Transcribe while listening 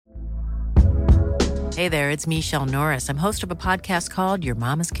Hey there, it's Michelle Norris. I'm host of a podcast called Your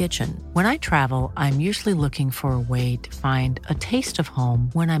Mama's Kitchen. When I travel, I'm usually looking for a way to find a taste of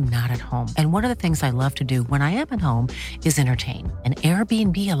home when I'm not at home. And one of the things I love to do when I am at home is entertain. And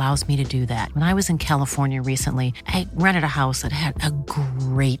Airbnb allows me to do that. When I was in California recently, I rented a house that had a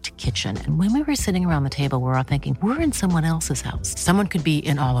great kitchen. And when we were sitting around the table, we were all thinking, we're in someone else's house. Someone could be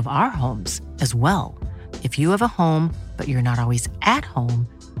in all of our homes as well. If you have a home, but you're not always at home,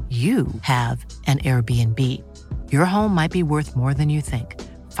 you have an Airbnb. Your home might be worth more than you think.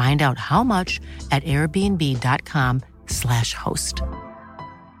 Find out how much at airbnb.com/host.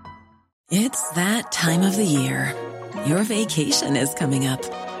 It's that time of the year. Your vacation is coming up.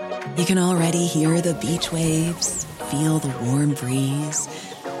 You can already hear the beach waves, feel the warm breeze,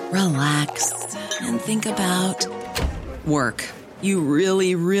 relax, and think about work. You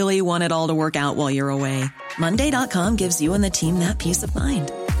really, really want it all to work out while you're away. Monday.com gives you and the team that peace of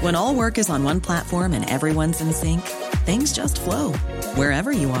mind. When all work is on one platform and everyone's in sync, things just flow.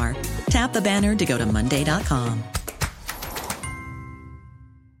 Wherever you are, tap the banner to go to Monday.com.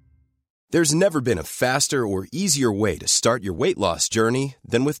 There's never been a faster or easier way to start your weight loss journey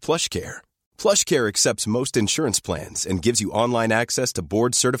than with PlushCare. PlushCare accepts most insurance plans and gives you online access to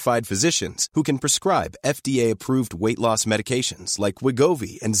board-certified physicians who can prescribe FDA-approved weight loss medications like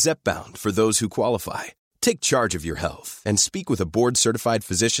Wegovy and Zepbound for those who qualify. Take charge of your health and speak with a board-certified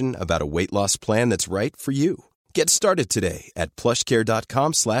physician about a weight loss plan that's right for you. Get started today at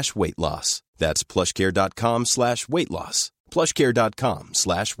plushcare.com/weight loss. That's plushcare.com/weight loss.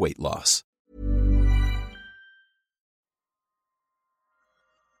 plushcare.com/weight loss.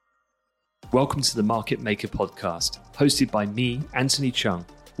 Welcome to the Market Maker podcast, hosted by me, Anthony Chung,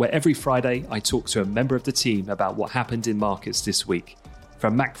 where every Friday I talk to a member of the team about what happened in markets this week.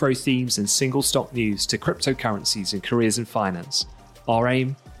 From macro themes and single stock news to cryptocurrencies and careers in finance, our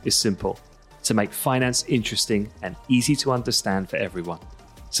aim is simple: to make finance interesting and easy to understand for everyone.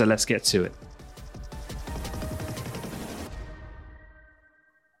 So let's get to it.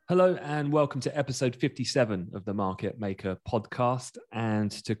 Hello and welcome to episode 57 of the Market Maker podcast. And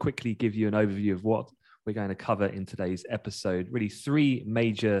to quickly give you an overview of what we're going to cover in today's episode, really three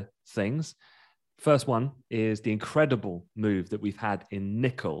major things. First one is the incredible move that we've had in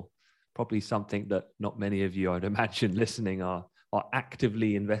nickel, probably something that not many of you, I'd imagine, listening are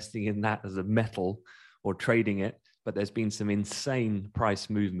actively investing in that as a metal or trading it, but there's been some insane price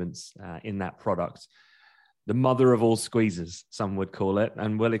movements in that product. The mother of all squeezes, some would call it,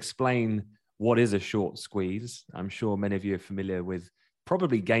 and we'll explain what is a short squeeze. I'm sure many of you are familiar with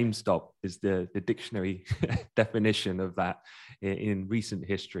probably GameStop is the dictionary definition of that in recent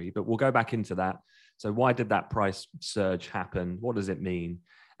history, but we'll go back into that. So why did that price surge happen? What does it mean?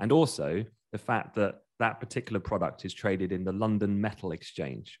 And also the fact that that particular product is traded in the London Metal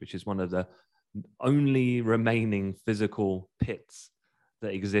Exchange, which is one of the only remaining physical pits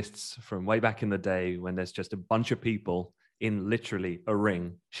that exists from way back in the day when there's just a bunch of people in literally a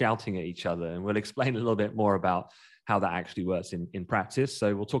ring shouting at each other. And we'll explain a little bit more about how that actually works in practice.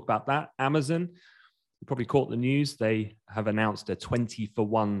 So we'll talk about that. Amazon, you probably caught the news. They have announced a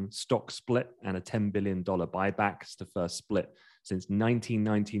 20-for-1 stock split and a $10 billion buyback. It's the first split since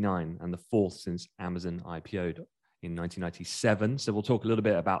 1999 and the fourth since Amazon IPO'd in 1997. So we'll talk a little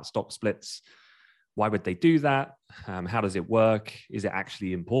bit about stock splits. Why would they do that? How does it work? Is it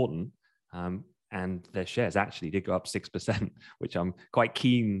actually important? And their shares actually did go up 6%, which I'm quite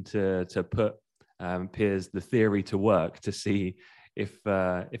keen to put Piers the theory to work to see if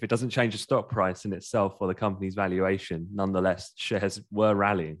it doesn't change the stock price in itself or the company's valuation. Nonetheless, shares were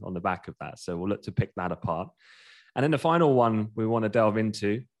rallying on the back of that. So we'll look to pick that apart. And then the final one we want to delve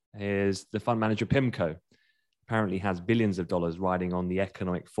into is the fund manager PIMCO. Apparently has billions of dollars riding on the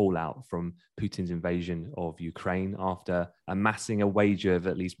economic fallout from Putin's invasion of Ukraine after amassing a wager of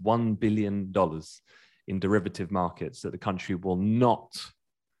at least $1 billion in derivative markets that the country will not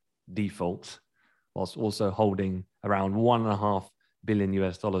default, whilst also holding around $1.5 billion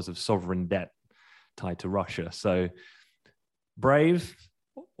of sovereign debt tied to Russia. So brave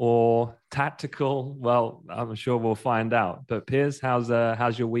or tactical? Well, I'm sure we'll find out. But Piers, how's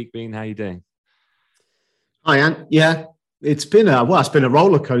your week been? How are you doing? Hi, Ant. Yeah, it's been a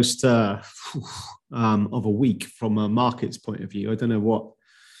roller coaster of a week from a market's point of view. I don't know what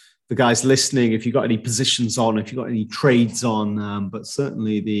the guys listening, if you've got any positions on, if you've got any trades on, but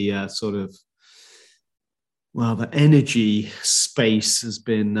certainly the the energy space has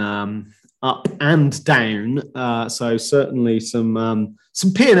been up and down. So certainly some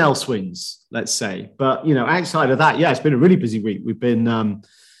P&L swings, let's say. But, outside of that, yeah, it's been a really busy week. We've been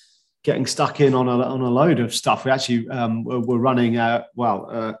getting stuck in on a load of stuff. We actually we're running an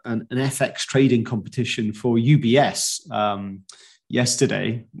FX trading competition for UBS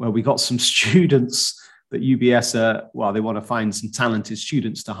yesterday, where we got some students that UBS they want to find some talented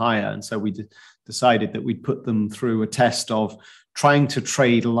students to hire, and so we decided that we'd put them through a test of trying to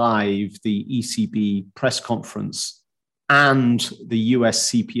trade live the ECB press conference and the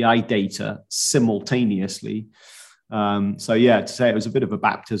US CPI data simultaneously. To say it was a bit of a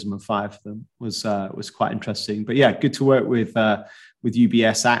baptism of fire for them was quite interesting. But yeah, good to work with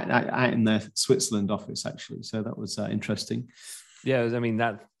UBS out in their Switzerland office, actually. So that was interesting. Yeah, I mean,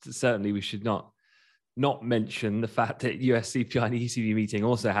 that certainly we should not mention the fact that US CPI and ECB meeting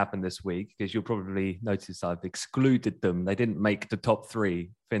also happened this week, because you'll probably notice I've excluded them. They didn't make the top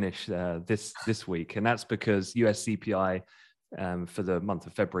three finish this week, and that's because US CPI for the month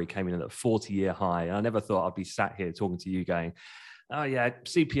of February came in at a 40-year high. And I never thought I'd be sat here talking to you going, oh yeah,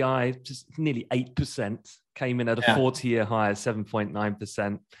 CPI just nearly 8%, came in at a 40-year high of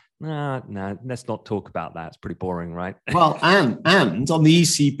 7.9%. No, let's not talk about that. It's pretty boring, right? Well, and on the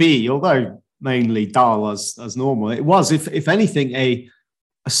ECB, although mainly dull as normal, it was, if anything, a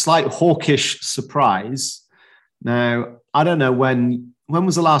slight hawkish surprise. Now, I don't know when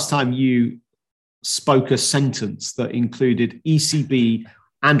was the last time you spoke a sentence that included ECB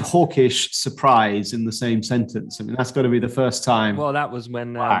and hawkish surprise in the same sentence. I mean, that's got to be the first time. Well, that was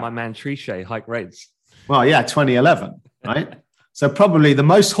when my man Trichet hiked rates. Well, yeah, 2011, right? So probably the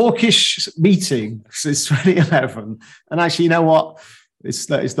most hawkish meeting since 2011. And actually, you know what?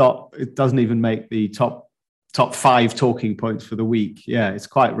 It doesn't even make the top 5 talking points for the week. Yeah, it's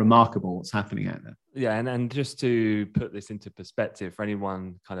quite remarkable what's happening out there. Yeah, and just to put this into perspective for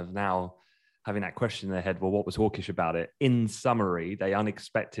anyone kind of now having that question in their head, well, what was hawkish about it? In summary, they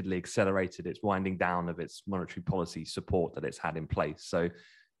unexpectedly accelerated its winding down of its monetary policy support that it's had in place. So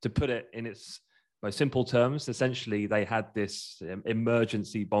to put it in its most simple terms, essentially, they had this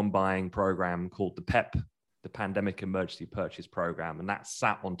emergency bond buying program called the PEP, the Pandemic Emergency Purchase Program, and that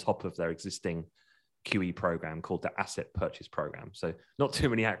sat on top of their existing QE program called the Asset Purchase Program. So not too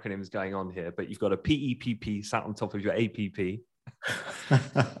many acronyms going on here, but you've got a PEPP sat on top of your APP.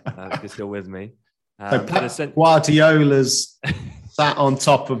 If you're still with me. So Guardiola's sat on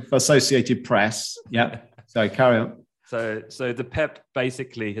top of Associated Press. Yeah. So carry on. So the PEP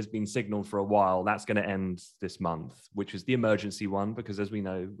basically has been signaled for a while. That's going to end this month, which is the emergency one, because as we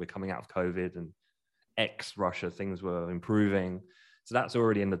know, we're coming out of COVID and ex-Russia, things were improving. So that's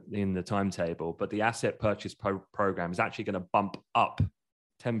already in the timetable. But the asset purchase program is actually going to bump up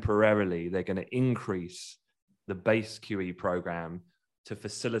temporarily. They're going to increase the base QE program to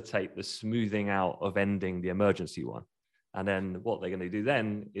facilitate the smoothing out of ending the emergency one. And then what they're going to do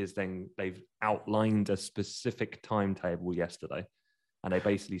then is they've outlined a specific timetable yesterday. And they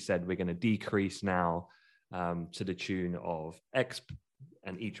basically said, we're going to decrease now to the tune of X,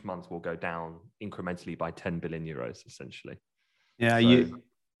 and each month will go down incrementally by 10 billion euros, essentially. Yeah, so,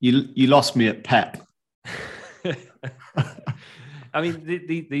 you lost me at PEP. I mean,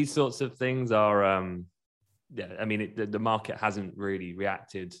 these sorts of things are... the market hasn't really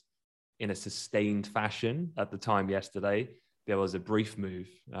reacted in a sustained fashion. At the time yesterday, there was a brief move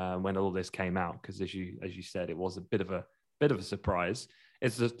when all this came out, because as you said, it was a bit of a surprise.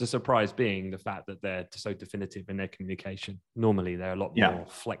 It's the surprise being the fact that they're so definitive in their communication. Normally, they're a lot more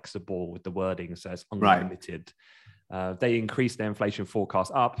flexible with the wording, so it's unlimited. Right. They increased their inflation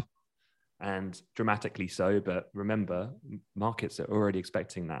forecast up, and dramatically so. But remember, markets are already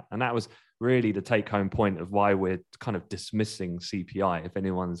expecting that. And that was really the take-home point of why we're kind of dismissing CPI. If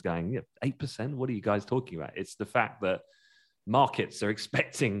anyone's going, 8%, what are you guys talking about? It's the fact that markets are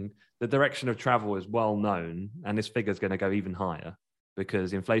expecting the direction of travel is well known, and this figure is going to go even higher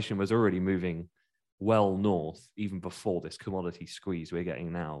because inflation was already moving well north even before this commodity squeeze we're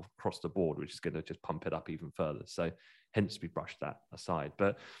getting now across the board, which is going to just pump it up even further. So hence we brushed that aside.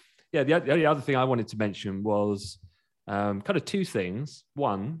 But yeah, the other thing I wanted to mention was kind of two things.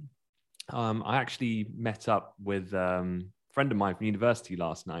 One, I actually met up with a friend of mine from university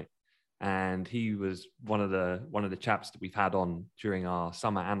last night, and he was one of the chaps that we've had on during our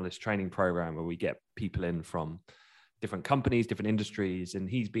summer analyst training program, where we get people in from different companies, different industries, and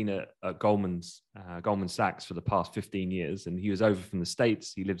he's been at Goldman Sachs for the past 15 years, and he was over from the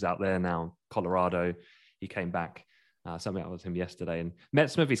States. He lives out there now, Colorado. He came back. Something with him yesterday and met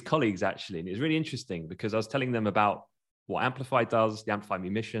some of his colleagues actually. And it was really interesting because I was telling them about what Amplify does, the Amplify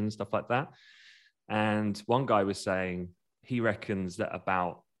mission, stuff like that. And one guy was saying he reckons that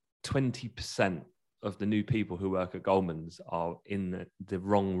about 20% of the new people who work at Goldman's are in the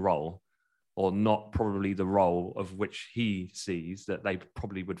wrong role. or not probably the role of which he sees that they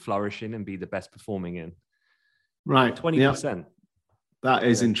probably would flourish in and be the best performing in. Right. 20%. Yeah. That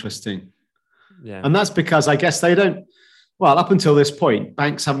is interesting. Yeah. And that's because I guess they don't, well, up until this point,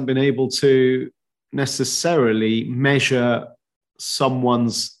 banks haven't been able to necessarily measure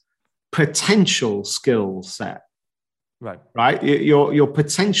someone's potential skill set. Right. Your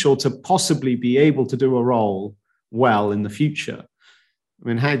potential to possibly be able to do a role well in the future. I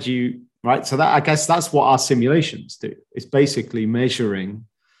mean, how do you, right? So that, I guess that's what our simulations do. It's basically measuring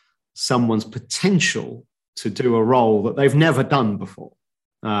someone's potential to do a role that they've never done before.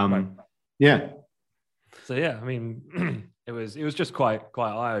 Right. Yeah. So yeah, I mean, it was just quite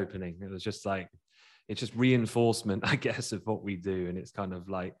eye-opening. It was just like, it's just reinforcement, I guess, of what we do. And it's kind of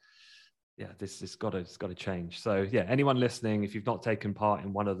like, yeah, it's got to change. So yeah, anyone listening, if you've not taken part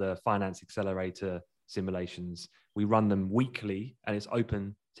in one of the Finance Accelerator simulations, we run them weekly and it's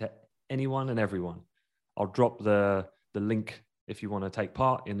open to anyone and everyone. I'll drop the link if you want to take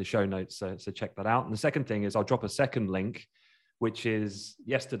part in the show notes. So check that out. And the second thing is I'll drop a second link, which is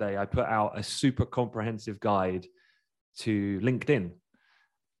yesterday I put out a super comprehensive guide to LinkedIn.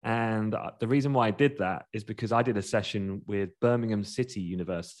 And the reason why I did that is because I did a session with Birmingham City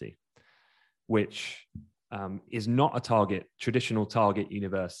University, which is not a traditional target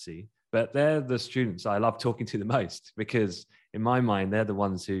university, but they're the students I love talking to the most, because in my mind, they're the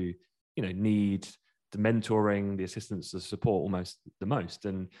ones who, need the mentoring, the assistance, the support almost the most.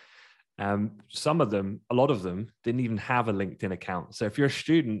 And a lot of them didn't even have a LinkedIn account. So if you're a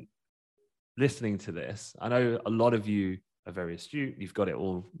student listening to this, I know a lot of you are very astute. You've got it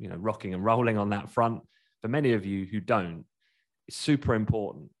all, rocking and rolling on that front. For many of you who don't, it's super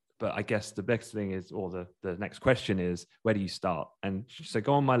important. But I guess the best thing is, or the next question is, where do you start? And so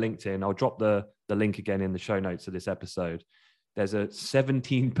go on my LinkedIn. I'll drop the link again in the show notes of this episode. There's a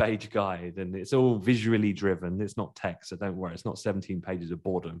 17-page guide, and it's all visually driven. It's not text, so don't worry. It's not 17 pages of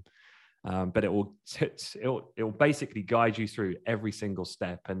boredom. But it will basically guide you through every single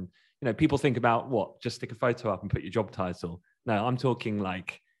step. And, people think about what? Just stick a photo up and put your job title. No, I'm talking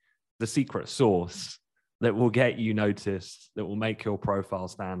like the secret sauce that will get you noticed, that will make your profile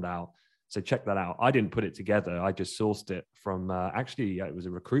stand out. So check that out. I didn't put it together. I just sourced it from, it was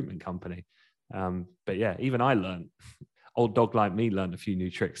a recruitment company. But yeah, even I learned, old dog like me learned a few new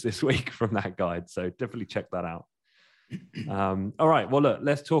tricks this week from that guide. So definitely check that out. All right. Well, look,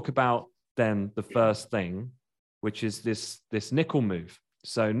 let's talk about then the first thing, which is this nickel move.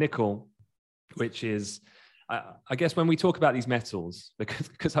 So nickel, which is, I guess when we talk about these metals,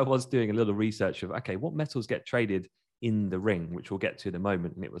 because I was doing a little research of, okay, what metals get traded in the ring, which we'll get to in a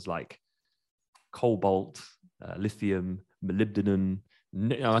moment. And it was like cobalt, lithium, molybdenum.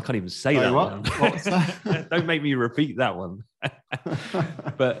 No, I can't even say that one. Don't make me repeat that one.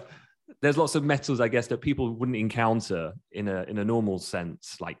 But there's lots of metals, I guess, that people wouldn't encounter in a normal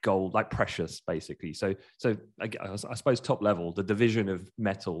sense, like gold, like precious, basically. So I suppose top level, the division of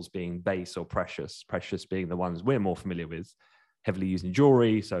metals being base or precious being the ones we're more familiar with, heavily used in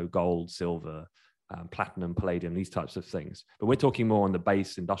jewelry, so gold, silver, platinum, palladium, these types of things. But we're talking more on the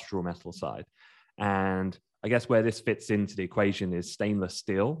base industrial metal side. And I guess where this fits into the equation is stainless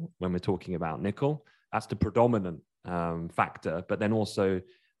steel when we're talking about nickel. That's the predominant factor, but then also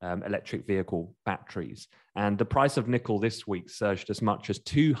electric vehicle batteries. And the price of nickel this week surged as much as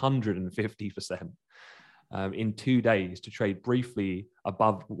 250% in 2 days to trade briefly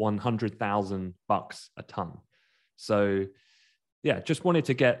above $100,000 a ton. So yeah, just wanted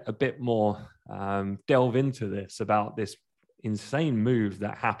to get a bit more delve into this about this insane move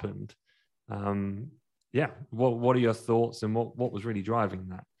that happened. What are your thoughts, and what was really driving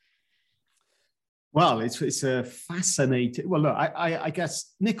that? Well, it's a fascinating. Well, look, I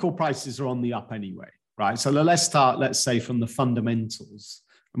guess nickel prices are on the up anyway, right? So let's start, let's say, from the fundamentals.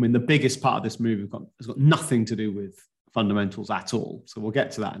 I mean, the biggest part of this move has got nothing to do with fundamentals at all. So we'll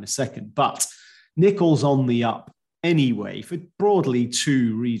get to that in a second. But nickel's on the up anyway for broadly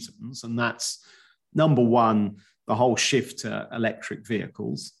two reasons. And that's number one, the whole shift to electric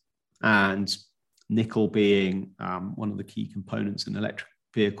vehicles, and nickel being one of the key components in electric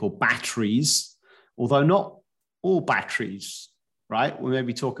vehicle batteries. Although not all batteries, right? We'll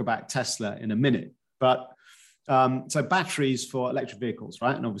maybe talk about Tesla in a minute. But so batteries for electric vehicles,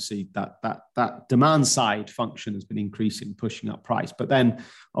 right? And obviously that demand side function has been increasing, pushing up price. But then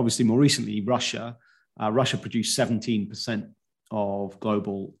obviously more recently, Russia produced 17% of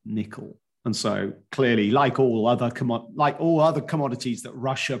global nickel. And so clearly, like all other commodities that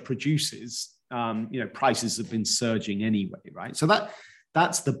Russia produces, prices have been surging anyway, right? So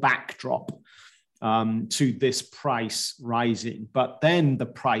that's the backdrop to this price rising. But then the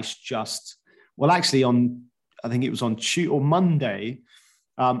price just Well, actually I think it was on Tuesday or Monday,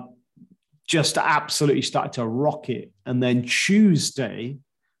 just absolutely started to rocket. And then Tuesday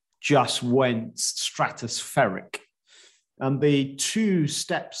just went stratospheric. And the two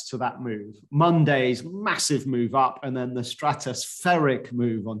steps to that move, Monday's massive move up, and then the stratospheric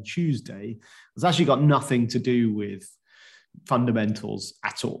move on Tuesday, has actually got nothing to do with fundamentals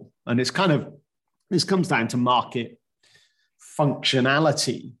at all. And this comes down to market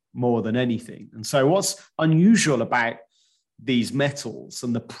functionality more than anything. And so what's unusual about these metals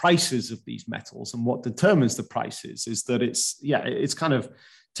and the prices of these metals and what determines the prices is that it's kind of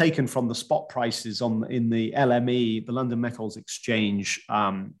taken from the spot prices in the LME, the London Metals Exchange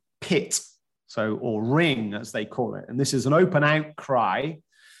pit, or ring as they call it. And this is an open outcry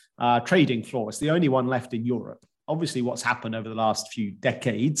trading floor. It's the only one left in Europe. Obviously, what's happened over the last few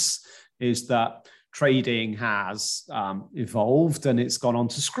decades is that trading has evolved and it's gone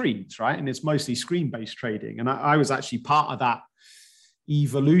onto screens, right? And it's mostly screen-based trading. And I was actually part of that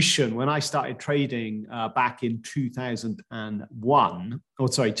evolution when I started trading back in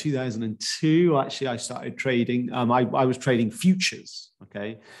 2002. Actually, I started trading. I was trading futures,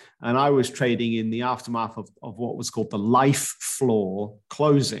 okay? And I was trading in the aftermath of what was called the life floor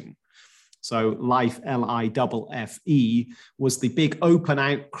closing. So Life, LIFFE, was the big open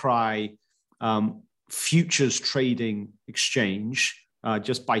outcry futures trading exchange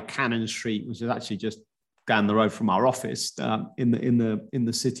just by Cannon Street, which is actually just down the road from our office in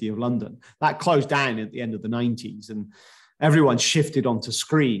the city of London. That closed down at the end of the 90s, and everyone shifted onto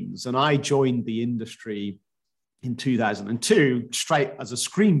screens. And I joined the industry in 2002 straight as a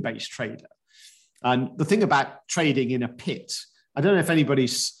screen-based trader. And the thing about trading in a pit, I don't know if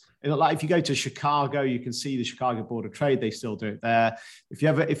anybody's, like if you go to Chicago, you can see the Chicago Board of Trade. They still do it there. If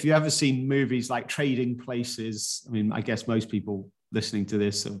you ever seen movies like Trading Places, I mean, I guess most people listening to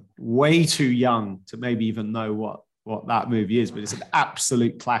this are way too young to maybe even know what that movie is, but it's an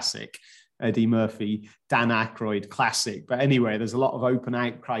absolute classic. Eddie Murphy, Dan Aykroyd classic. But anyway, there's a lot of open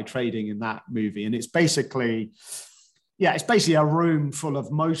outcry trading in that movie. And it's basically a room full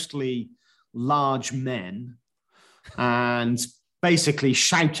of mostly large men and basically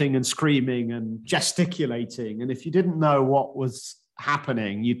shouting and screaming and gesticulating. And if you didn't know what was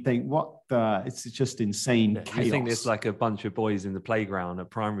happening, you'd think, it's just insane chaos. You think it's like a bunch of boys in the playground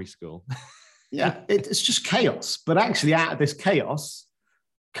at primary school. Yeah, it's just chaos. But actually out of this chaos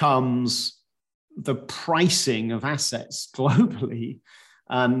comes the pricing of assets globally,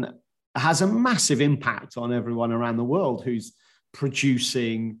 and has a massive impact on everyone around the world who's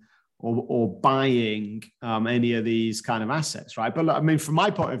producing or buying any of these kind of assets, right? But I mean, from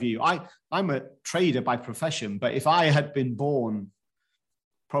my point of view, I'm a trader by profession, but if I had been born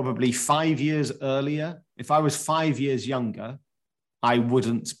probably 5 years earlier, if I was 5 years younger, I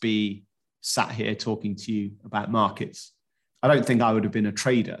wouldn't be sat here talking to you about markets. I don't think I would have been a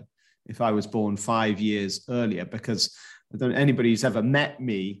trader if I was born 5 years earlier, because anybody who's ever met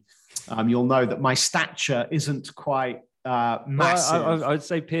me, you'll know that my stature isn't quite massive. Well, I would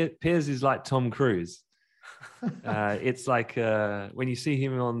say Piers is like Tom Cruise. It's like when you see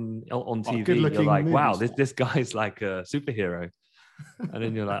him on TV, you're like, wow, this guy's like a superhero. And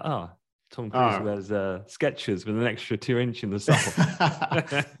then you're like, Tom Cruise wears Skechers with an extra 2 inch in the sole.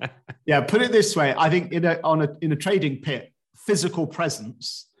 Yeah, put it this way. I think in a trading pit, physical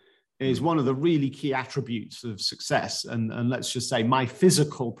presence is one of the really key attributes of success. And let's just say my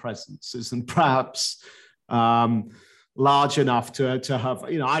physical presence isn't perhaps large enough to have,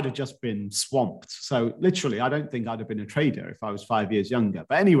 I'd have just been swamped. So literally, I don't think I'd have been a trader if I was 5 years younger.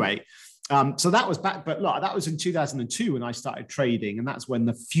 But anyway, so that was back, but look, that was in 2002 when I started trading. And that's when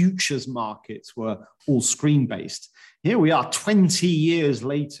the futures markets were all screen-based. Here we are 20 years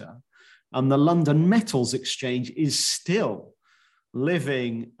later, and the London Metals Exchange is still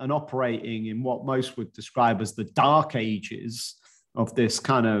living and operating in what most would describe as the dark ages of this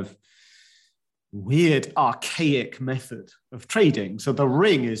kind of weird, archaic method of trading. So the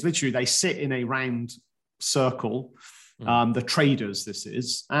ring is literally, they sit in a round circle, the traders this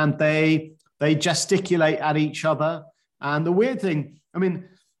is, and they gesticulate at each other. And the weird thing, I mean,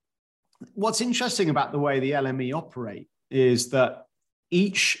 what's interesting about the way the LME operate is that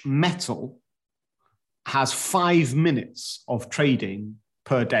each metal has 5 minutes of trading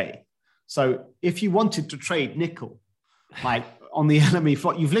per day. So if you wanted to trade nickel, like on the LME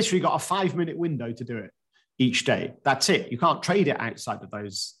floor, you've literally got a 5-minute window to do it each day. That's it. You can't trade it outside of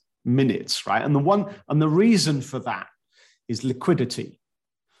those minutes, right? And the reason for that is liquidity.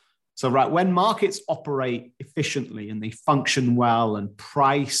 So, right, when markets operate efficiently and they function well and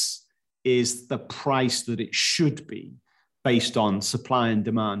price is the price that it should be, based on supply and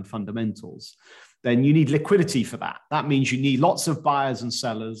demand fundamentals, then you need liquidity for that. That means you need lots of buyers and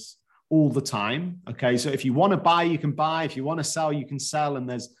sellers all the time. Okay, so if you want to buy, you can buy. If you want to sell, you can sell. And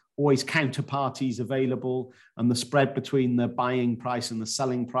there's always counterparties available. And the spread between the buying price and the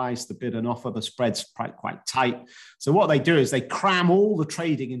selling price, the bid and offer, the spread's quite tight. So what they do is they cram all the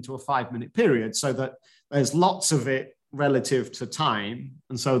trading into a 5-minute period so that there's lots of it relative to time.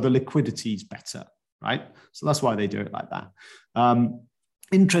 And so the liquidity is better, right? So that's why they do it like that.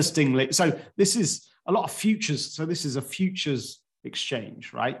 Interestingly, so this is a lot of futures. So this is a futures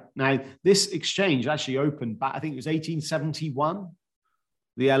exchange, right? Now, this exchange actually opened back, I think it was 1871,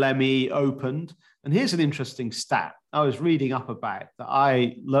 the LME opened. And here's an interesting stat I was reading up about that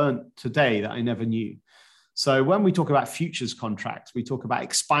I learned today that I never knew. So when we talk about futures contracts, we talk about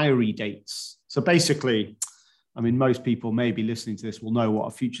expiry dates. So basically, I mean, most people maybe listening to this will know what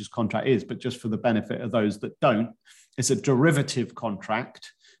a futures contract is, but just for the benefit of those that don't, it's a derivative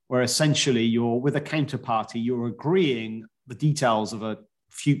contract where essentially you're with a counterparty, you're agreeing the details of a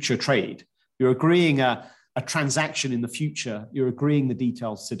future trade. You're agreeing a transaction in the future. You're agreeing the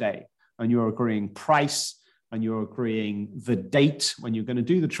details today, and you're agreeing price, and you're agreeing the date when you're going to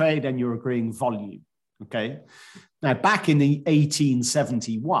do the trade, and you're agreeing volume. Okay. Now, back in the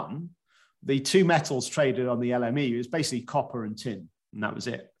 1871, the two metals traded on the LME was basically copper and tin, and that was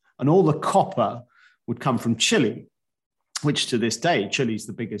it. And all the copper would come from Chile, which to this day, Chile is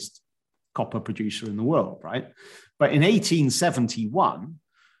the biggest copper producer in the world, right? But in 1871,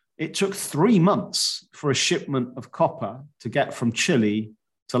 it took 3 months for a shipment of copper to get from Chile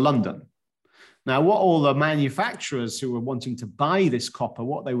to London. Now, what all the manufacturers who were wanting to buy this copper,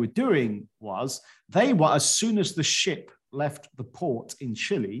 what they were doing was they were, as soon as the ship left the port in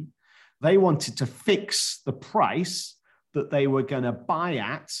Chile, they wanted to fix the price that they were going to buy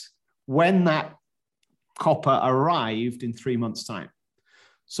at when that copper arrived in 3 months' time.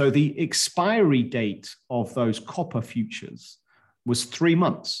 So the expiry date of those copper futures was 3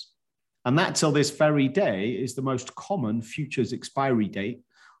 months. And that till this very day is the most common futures expiry date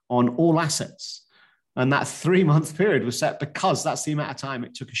on all assets. And that 3 month period was set because that's the amount of time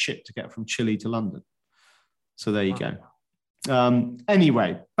it took a ship to get from Chile to London. So there you go.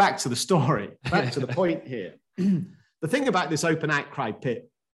 Anyway, back to the story, back to the point here. The thing about this open outcry pit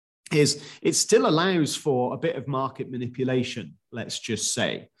is it still allows for a bit of market manipulation, let's just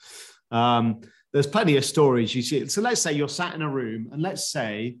say. There's plenty of stories you see. So let's say you're sat in a room and let's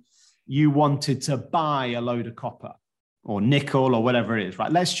say you wanted to buy a load of copper or nickel or whatever it is,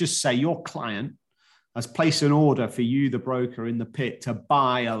 right? Let's just say your client has placed an order for you, the broker in the pit, to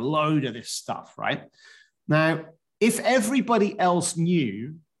buy a load of this stuff, right? Now, if everybody else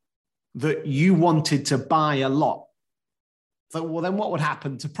knew that you wanted to buy a lot, well, then what would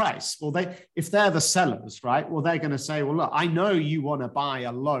happen to price? Well, if they're the sellers, right? Well, they're going to say, well, look, I know you want to buy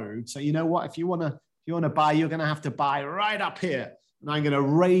a load. So you know what? If you want to buy, you're going to have to buy right up here. And I'm going to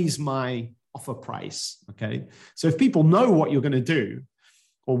raise my offer price. Okay. So if people know what you're going to do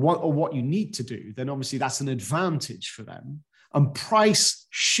or what you need to do, then obviously that's an advantage for them. And price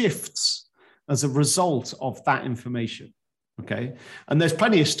shifts as a result of that information. Okay. And there's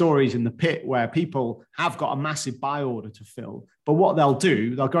plenty of stories in the pit where people have got a massive buy order to fill, but what they'll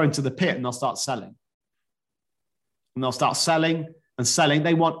do, they'll go into the pit and they'll start selling. And they'll start selling and selling.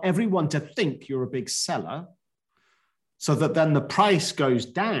 They want everyone to think you're a big seller so that then the price goes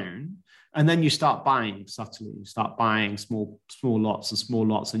down and then you start buying subtly. You start buying small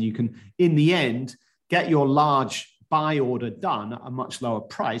lots, and you can, in the end, get your large buy order done at a much lower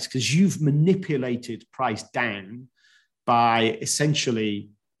price because you've manipulated price down by essentially,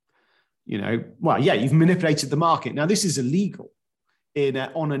 you've manipulated the market. Now, this is illegal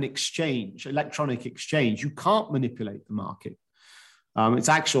on an exchange, electronic exchange. You can't manipulate the market. It's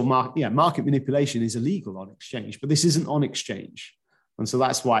actual market manipulation is illegal on exchange, but this isn't on exchange. And so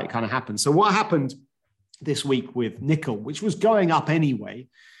that's why it kind of happened. So what happened this week with nickel, which was going up anyway,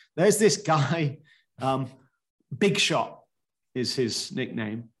 there's this guy, Big Shot is his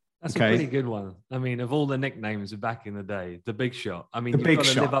nickname. That's a pretty good one. I mean, of all the nicknames back in the day, the Big Shot. I mean, you've got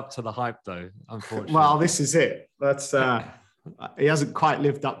to live up to the hype, though, unfortunately. Well, this is it. That's he hasn't quite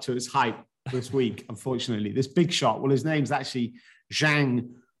lived up to his hype this week, unfortunately. This Big Shot, well, his name's actually Zhang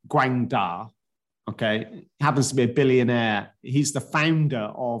Guangda. Okay, he happens to be a billionaire. He's the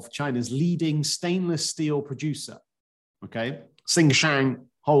founder of China's leading stainless steel producer. Okay, Tsingshan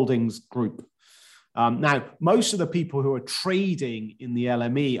Holdings Group. Now, most of the people who are trading in the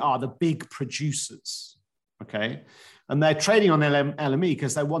LME are the big producers, okay? And they're trading on LME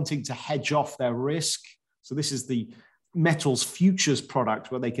because they're wanting to hedge off their risk. So this is the metals futures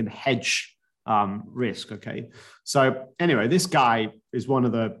product where they can hedge risk. Okay. So anyway, this guy is one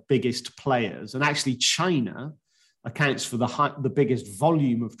of the biggest players, and actually China accounts for the biggest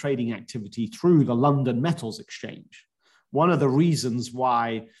volume of trading activity through the London Metals Exchange. One of the reasons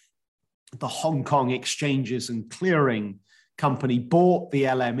why the Hong Kong Exchanges and Clearing Company bought the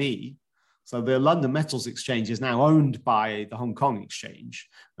LME. So the London Metals Exchange is now owned by the Hong Kong Exchange,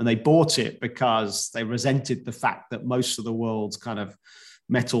 and they bought it because they resented the fact that most of the world's kind of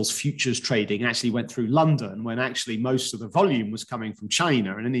metals futures trading actually went through London, when actually most of the volume was coming from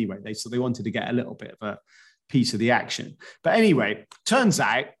China. And anyway, they wanted to get a little bit of a piece of the action. But anyway, turns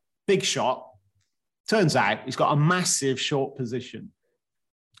out, big shot, turns out he's got a massive short position,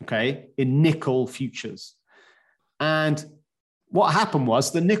 okay, in nickel futures. And what happened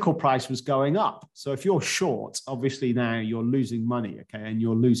was the nickel price was going up. So if you're short, obviously now you're losing money, okay, and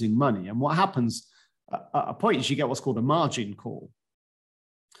you're losing money. And what happens at a point is you get what's called a margin call.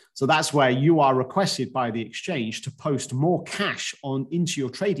 So that's where you are requested by the exchange to post more cash into your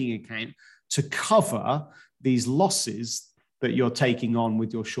trading account to cover these losses that you're taking on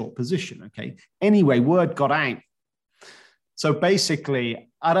with your short position, okay? Anyway, word got out. So basically,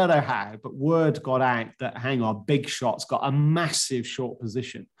 I don't know how, but word got out that, hang on, Big Shot's got a massive short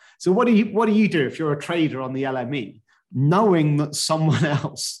position. So what do you do if you're a trader on the LME, knowing that someone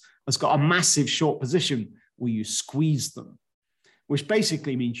else has got a massive short position? Well, you squeeze them, which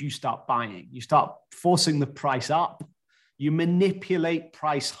basically means you start buying. You start forcing the price up. You manipulate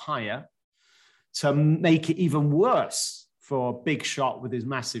price higher to make it even worse for Big Shot with his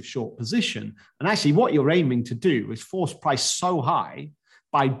massive short position. And actually what you're aiming to do is force price so high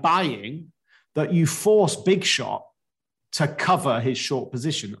by buying that you force Big Shot to cover his short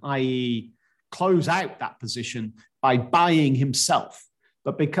position, i.e. close out that position by buying himself.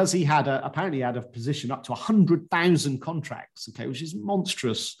 But because he apparently had a position up to 100,000 contracts, okay, which is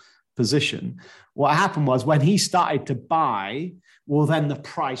monstrous position, what happened was when he started to buy, well, then the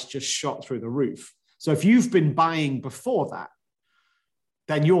price just shot through the roof. So if you've been buying before that,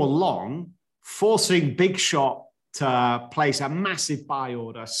 then you're long, forcing Big Shot to place a massive buy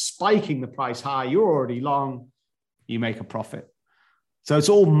order, spiking the price high. You're already long, you make a profit. So it's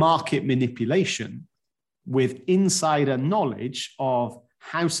all market manipulation with insider knowledge of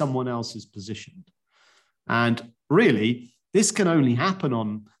how someone else is positioned. And really, this can only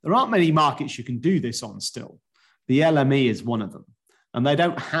happen there aren't many markets you can do this on still. The LME is one of them. And they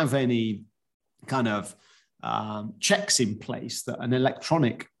don't have any kind of checks in place that an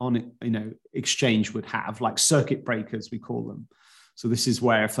electronic exchange would have, like circuit breakers, we call them. So this is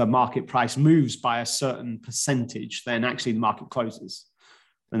where if a market price moves by a certain percentage, then actually the market closes.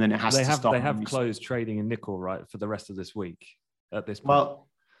 And then it has to stop. They have closed trading in nickel, right, for the rest of this week at this point.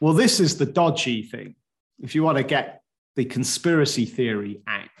 Well, this is the dodgy thing. If you want to get the conspiracy theory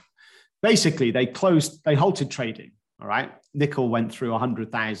out, basically they halted trading. All right. Nickel went through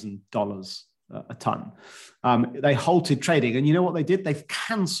 $100,000 a ton. They halted trading. And you know what they did? They've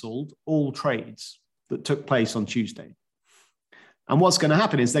cancelled all trades that took place on Tuesday. And what's going to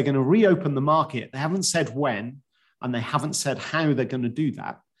happen is they're going to reopen the market. They haven't said when, and they haven't said how they're going to do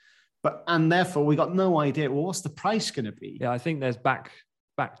that. And therefore, we got no idea, well, what's the price going to be? Yeah, I think there's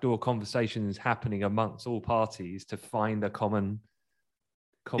backdoor conversations happening amongst all parties to find a common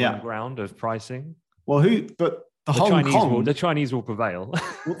ground of pricing. Well, the Chinese will prevail.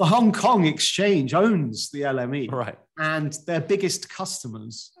 Well, the Hong Kong Exchange owns the LME. Right. And their biggest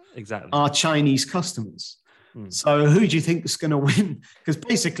customers are Chinese customers. So who do you think is going to win? Because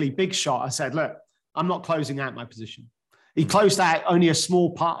basically Big Shot, I said, look, I'm not closing out my position. He closed out only a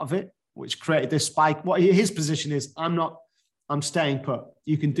small part of it, which created this spike. What his position is, I'm staying put.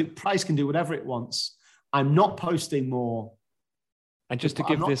 Price can do whatever it wants. I'm not posting more. And just to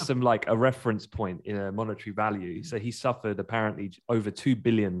give this some a reference point in a monetary value, so he suffered apparently over $2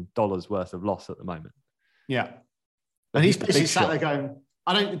 billion worth of loss at the moment. Yeah. And he's basically sat there going,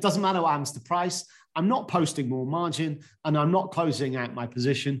 it doesn't matter what happens to price. I'm not posting more margin and I'm not closing out my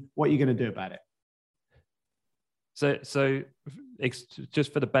position. What are you going to do about it? So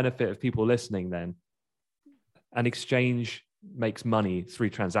just for the benefit of people listening then, an exchange makes money through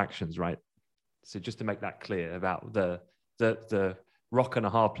transactions, right? So just to make that clear about the rock and a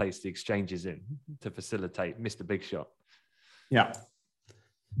hard place the exchange is in to facilitate Mr. Big Shot. Yeah.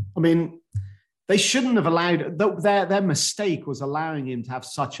 I mean, they shouldn't have allowed, their mistake was allowing him to have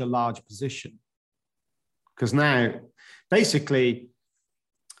such a large position. Because now, basically,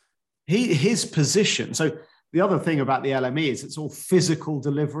 his position, so the other thing about the LME is it's all physical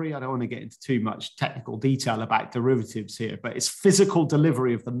delivery. I don't want to get into too much technical detail about derivatives here, but it's physical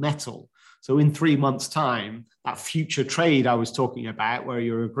delivery of the metal. So in 3 months' time, that future trade I was talking about, where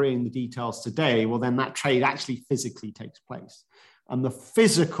you're agreeing the details today, well, then that trade actually physically takes place. And the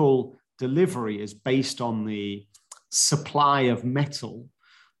physical delivery is based on the supply of metal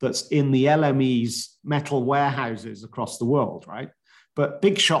that's in the LME's metal warehouses across the world, right? But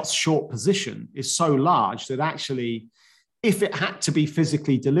Big Shot's short position is so large that actually, if it had to be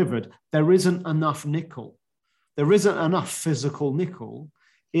physically delivered, there isn't enough nickel. There isn't enough physical nickel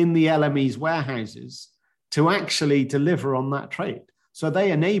in the LME's warehouses to actually deliver on that trade. So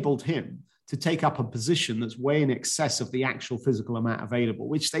they enabled him to take up a position that's way in excess of the actual physical amount available,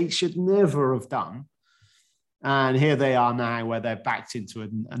 which they should never have done. And here they are now where they're backed into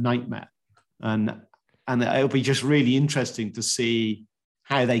a nightmare. And it'll be just really interesting to see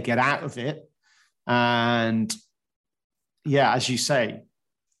how they get out of it. And yeah, as you say,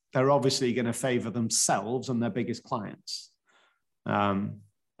 they're obviously going to favor themselves and their biggest clients.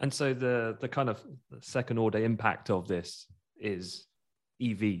 And so the kind of second order impact of this is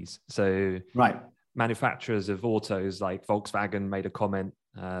EVs. So right. Manufacturers of autos like Volkswagen made a comment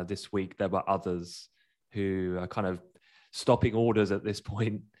this week. There were others who are kind of stopping orders at this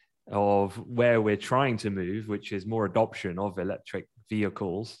point of where we're trying to move, which is more adoption of electric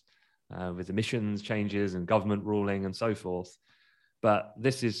vehicles with emissions changes and government ruling and so forth. But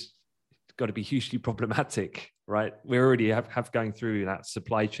this is got to be hugely problematic, right? We already have going through that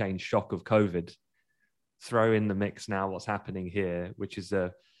supply chain shock of COVID. Throw in the mix now what's happening here, which is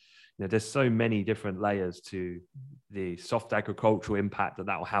there's so many different layers to the soft agricultural impact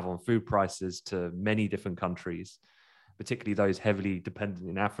that will have on food prices to many different countries, particularly those heavily dependent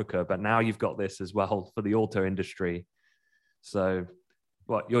in Africa. But now you've got this as well for the auto industry. So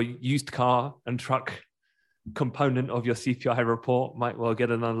your used car and truck component of your CPI report might well get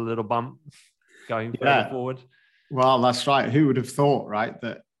another little bump going forward. Well, that's right. Who would have thought, right?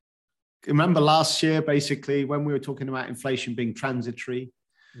 That remember last year, basically, when we were talking about inflation being transitory,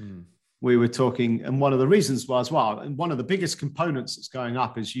 we were talking, and one of the reasons was, and one of the biggest components that's going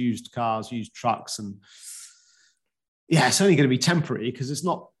up is used cars, used trucks. And yeah, it's only going to be temporary because it's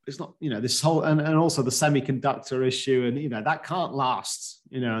not, this whole, and also the semiconductor issue, and, that can't last,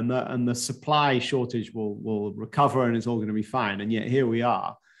 and the supply shortage will recover and it's all going to be fine. And yet here we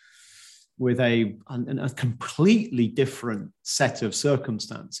are with a completely different set of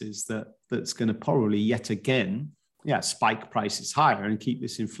circumstances that's going to probably yet again, spike prices higher and keep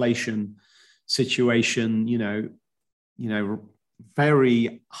this inflation situation,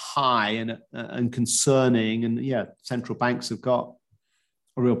 very high and concerning. And central banks have got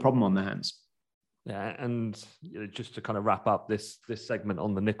a real problem on their hands. Yeah, and just to kind of wrap up this segment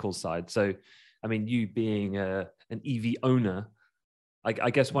on the nickel side. So, I mean, you being an EV owner,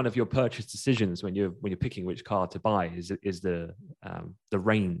 I guess one of your purchase decisions when you're picking which car to buy is the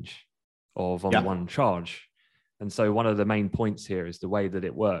range of on one charge. And so one of the main points here is the way that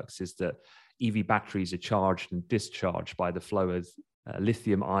it works is that EV batteries are charged and discharged by the flow of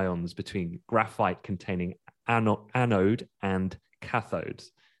lithium ions between graphite containing anode and cathodes.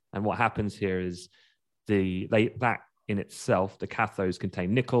 And what happens here is that in itself, the cathodes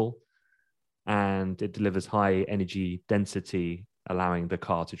contain nickel, and it delivers high energy density, allowing the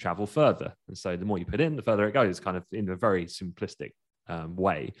car to travel further. And so the more you put in, the further it goes, kind of in a very simplistic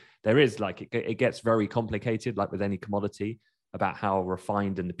way. There is it gets very complicated, like with any commodity, about how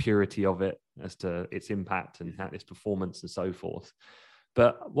refined and the purity of it as to its impact and its performance and so forth.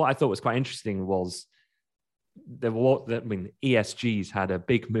 But what I thought was quite interesting was ESG's had a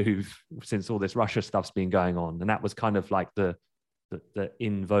big move since all this Russia stuff's been going on. And that was kind of like the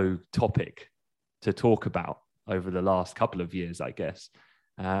in vogue topic to talk about over the last couple of years, I guess.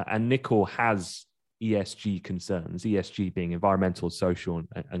 And nickel has ESG concerns, ESG being environmental, social,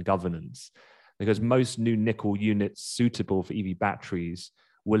 and governance, because most new nickel units suitable for EV batteries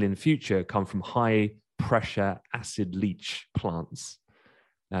will in future come from high pressure acid leach plants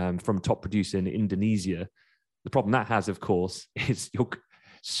from top producer in Indonesia. The problem that has, of course, is your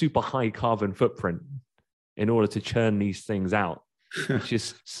super high carbon footprint in order to churn these things out, which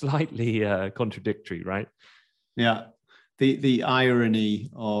is slightly contradictory, right? Yeah. The irony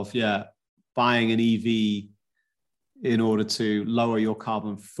of, buying an EV in order to lower your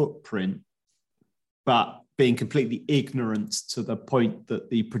carbon footprint, but being completely ignorant to the point that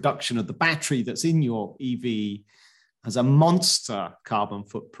the production of the battery that's in your EV has a monster carbon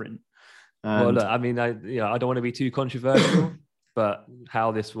footprint. Well, look, I mean, I don't want to be too controversial, but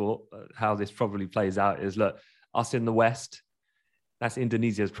how this probably plays out is, look, us in the West, that's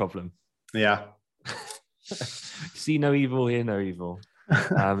Indonesia's problem. Yeah. See no evil, hear no evil.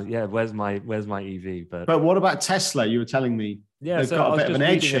 Yeah, where's my EV? But what about Tesla? You were telling me they've got a bit of an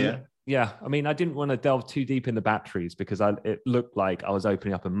edge here. Yeah, I mean, I didn't want to delve too deep in the batteries because it looked like I was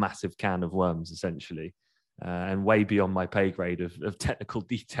opening up a massive can of worms, essentially, and way beyond my pay grade of technical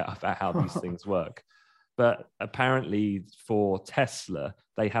detail about how these things work. But apparently for Tesla,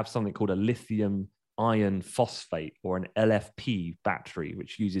 they have something called a lithium iron phosphate, or an LFP battery,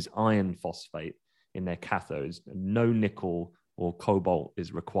 which uses iron phosphate in their cathodes. No nickel or cobalt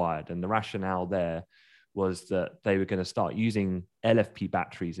is required. And the rationale there was that they were going to start using LFP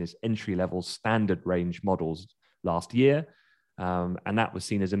batteries as entry-level standard range models last year. And that was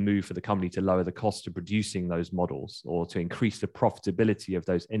seen as a move for the company to lower the cost of producing those models, or to increase the profitability of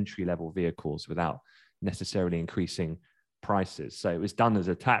those entry-level vehicles without necessarily increasing prices. So it was done as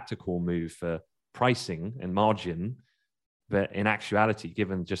a tactical move for pricing and margin. But in actuality,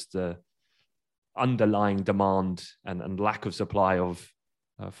 given just the underlying demand and lack of supply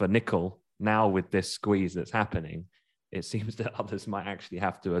for nickel, now with this squeeze that's happening, it seems that others might actually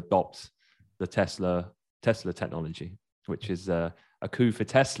have to adopt the Tesla technology, which is a coup for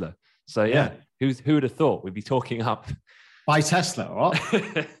Tesla. So yeah. Who would have thought we'd be talking up by Tesla,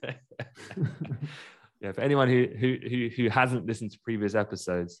 right? Yeah, for anyone who hasn't listened to previous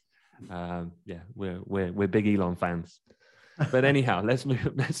episodes, we're big Elon fans. But anyhow, let's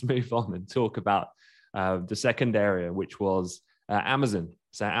move on and talk about the second area, which was Amazon.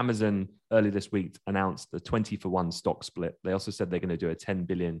 So Amazon earlier this week announced the 20-for-1 stock split. They also said they're going to do a $10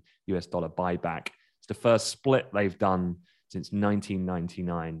 billion buyback. It's the first split they've done since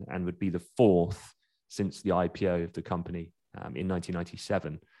 1999 and would be the fourth since the IPO of the company in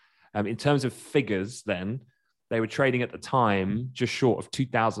 1997. In terms of figures, then, they were trading at the time just short of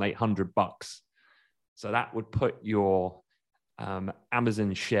 $2,800. So that would put your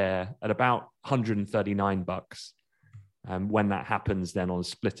Amazon share at about $139. When that happens, then on a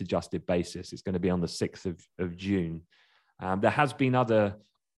split adjusted basis, it's going to be on the 6th of June. There has been other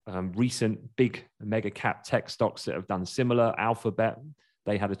recent big mega cap tech stocks that have done similar. Alphabet,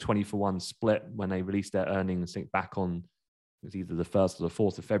 they had a 20-for-1 split when they released their earnings, I think back on, it was either the 1st or the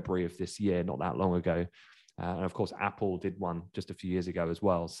 4th of February of this year, not that long ago. And of course, Apple did one just a few years ago as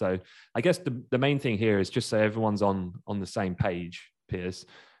well. So I guess the main thing here is just so everyone's on the same page, Piers.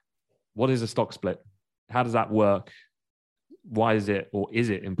 What is a stock split? How does that work? Why is it, or is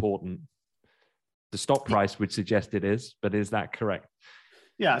it important? The stock price would suggest it is, but is that correct?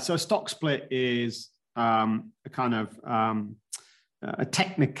 Yeah, so a stock split is a kind of a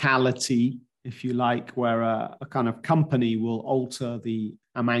technicality, if you like, where a kind of company will alter the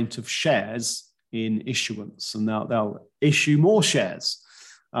amount of shares in issuance, and they'll issue more shares.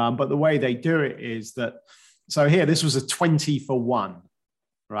 But the way they do it is that, so here, this was a 20-for-1,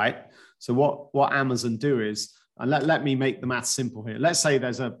 right? So what Amazon do is, and let me make the math simple here. Let's say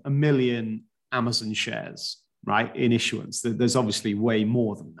there's a million Amazon shares, right, in issuance. There's obviously way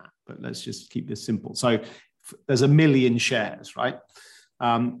more than that, but let's just keep this simple. So there's a million shares, right?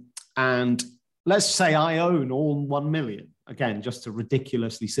 And let's say I own all 1 million. Again, just to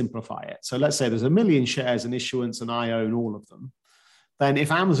ridiculously simplify it. So let's say there's a million shares in issuance and I own all of them. Then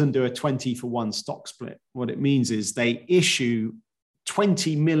if Amazon do a 20-for-1 stock split, what it means is they issue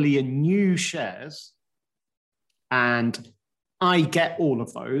 20 million new shares and I get all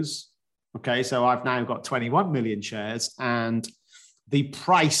of those. Okay, so I've now got 21 million shares, and the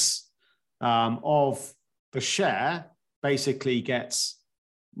price of the share basically gets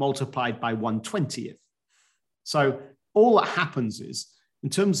multiplied by 1/20th. So all that happens is, in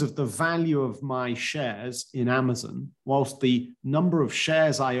terms of the value of my shares in Amazon, whilst the number of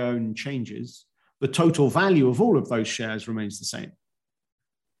shares I own changes, the total value of all of those shares remains the same.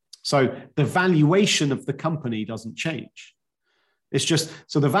 So the valuation of the company doesn't change. It's just,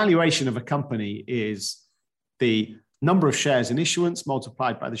 so the valuation of a company is the number of shares in issuance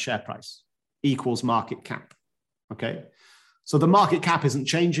multiplied by the share price equals market cap. Okay. So the market cap isn't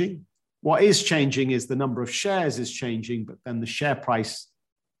changing. What is changing is the number of shares is changing, but then the share price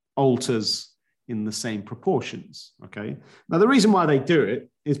alters in the same proportions. Okay. Now, the reason why they do it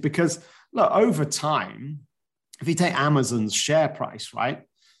is because, look, over time, if you take Amazon's share price, right?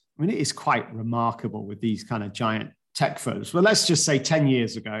 I mean, it is quite remarkable with these kind of giant tech firms. Well, let's just say 10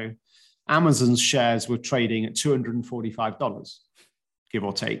 years ago, Amazon's shares were trading at $245, give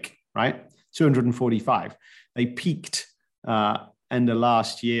or take, right? 245. They peaked end of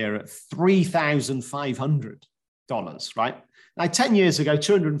last year at $3,500, right? Now, 10 years ago,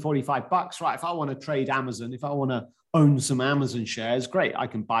 $245, right? If I want to trade Amazon, if I want to own some Amazon shares, great, I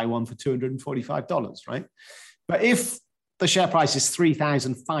can buy one for $245, right? But if the share price is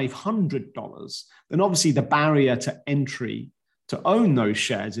 $3,500, then obviously the barrier to entry to own those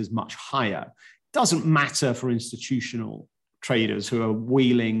shares is much higher. It doesn't matter for institutional traders who are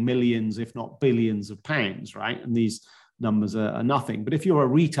wheeling millions, if not billions of pounds, right? And these numbers are nothing. But if you're a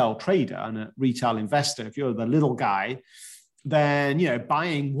retail trader and a retail investor, if you're the little guy, then, you know,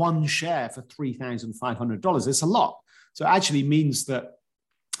 buying one share for $3,500, it's a lot. So it actually means that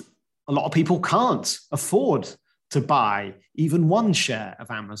a lot of people can't afford to buy even one share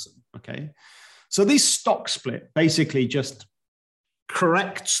of Amazon, okay? So this stock split basically just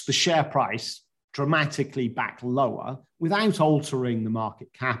corrects the share price dramatically back lower without altering the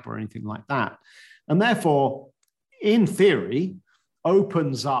market cap or anything like that. And therefore, in theory,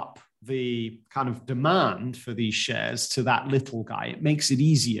 opens up the kind of demand for these shares to that little guy. It makes it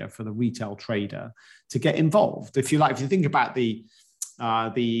easier for the retail trader to get involved. If you like, if you think about in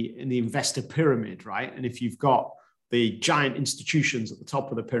the investor pyramid, right? And if you've got the giant institutions at the top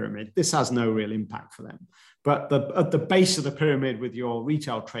of the pyramid, this has no real impact for them. But at the base of the pyramid with your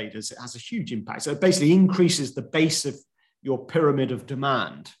retail traders, it has a huge impact. So it basically increases the base of your pyramid of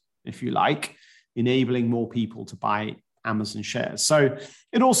demand, if you like, enabling more people to buy Amazon shares. So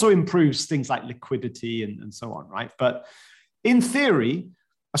it also improves things like liquidity and so on, right? But in theory,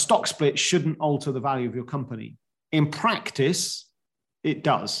 a stock split shouldn't alter the value of your company. In practice, it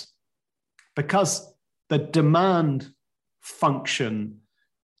does, because the demand function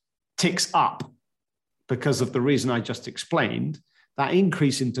ticks up because of the reason I just explained. That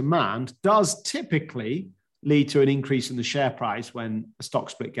increase in demand does typically lead to an increase in the share price when a stock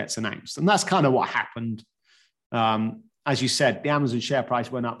split gets announced. And that's kind of what happened. As you said, the Amazon share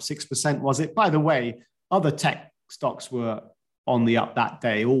price went up 6%, was it? By the way, other tech stocks were on the up that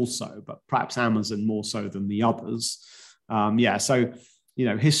day also, but perhaps Amazon more so than the others. So, you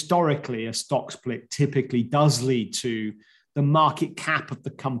know, historically, a stock split typically does lead to the market cap of the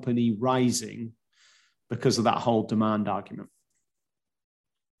company rising because of that whole demand argument.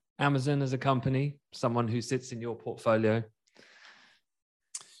 Amazon as a company, someone who sits in your portfolio?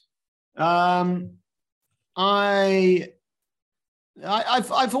 I've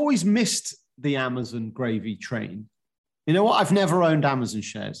always missed the Amazon gravy train. You know what? I've never owned Amazon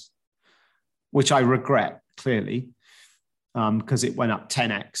shares, which I regret, clearly, because it went up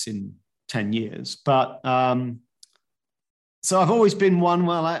 10x in 10 years. But so I've always been one,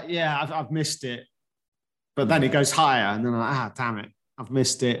 I've missed it. But then it goes higher, and then I'm like, damn it, I've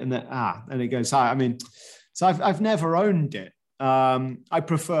missed it. And then it goes higher. I mean, so I've never owned it. I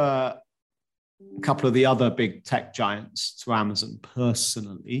prefer a couple of the other big tech giants to Amazon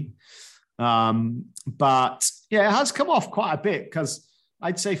personally. But yeah, it has come off quite a bit, because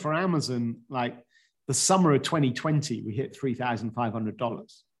I'd say for Amazon, like the summer of 2020, we hit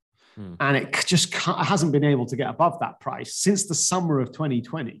 $3,500. And it just hasn't been able to get above that price since the summer of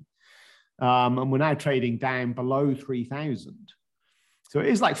 2020. And we're now trading down below 3,000. So it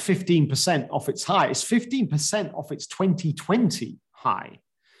is like 15% off its high. It's 15% off its 2020 high.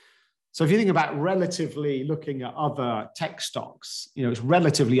 So if you think about relatively looking at other tech stocks, you know, it's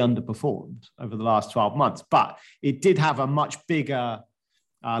relatively underperformed over the last 12 months, but it did have a much bigger,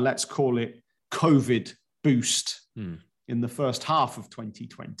 let's call it COVID boost in the first half of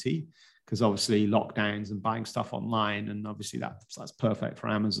 2020, because obviously lockdowns and buying stuff online, and obviously that's perfect for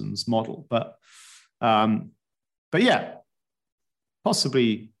Amazon's model. But yeah,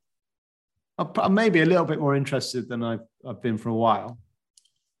 possibly I'm maybe a little bit more interested than I've been for a while.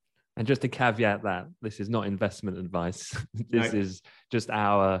 And just to caveat that, this is not investment advice. This is just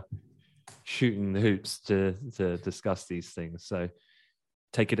our shooting the hoops to discuss these things. So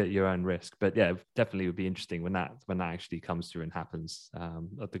take it at your own risk. But yeah, definitely would be interesting when that actually comes through and happens.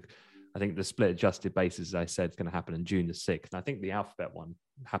 I think the split adjusted basis, as I said, is going to happen on June the 6th. And I think the Alphabet one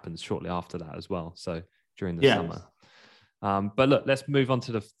happens shortly after that as well. So during the summer. But look, let's move on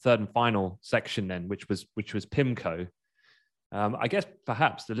to the third and final section then, which was PIMCO. I guess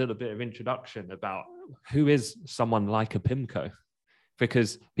perhaps a little bit of introduction about who is someone like a PIMCO,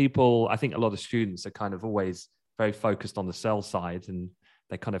 because people, I think a lot of students are kind of always very focused on the sell side, and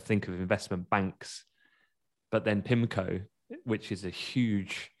they kind of think of investment banks, but then PIMCO, which is a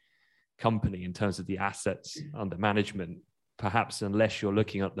huge company in terms of the assets under management, perhaps unless you're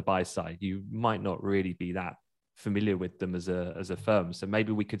looking at the buy side, you might not really be that familiar with them as a firm. So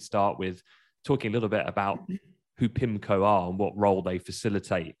maybe we could start with talking a little bit about who PIMCO are and what role they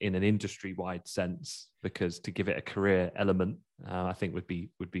facilitate in an industry-wide sense, because to give it a career element, I think would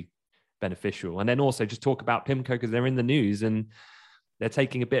be beneficial. And then also just talk about PIMCO because they're in the news and they're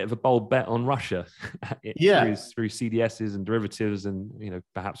taking a bit of a bold bet on Russia through CDSs and derivatives, and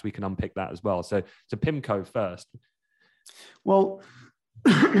perhaps we can unpick that as well. So PIMCO first. Well,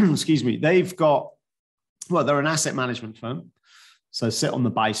 excuse me, they're an asset management firm. So sit on the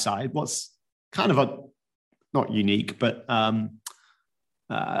buy side. What's kind of not unique, but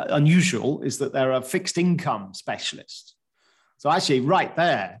unusual is that they're a fixed income specialist. So actually right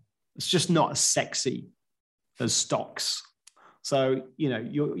there, it's just not as sexy as stocks. So,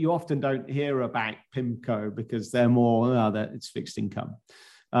 you often don't hear about PIMCO because they're more, it's fixed income.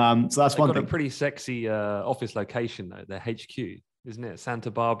 So that's one thing. They've got a pretty sexy office location though, their HQ, isn't it?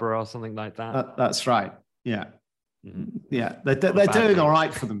 Santa Barbara or something like that. That's right. Yeah. Mm-hmm. Yeah. They're doing all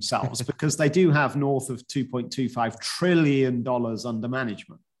right for themselves because they do have north of $2.25 trillion under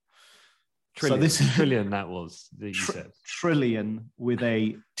management. Trillion. So this is trillion that was that you said. Trillion with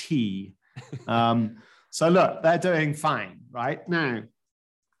a T. So look, they're doing fine right now.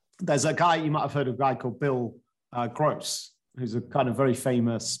 There's a guy, you might have heard of a guy called Bill Gross, who's a kind of very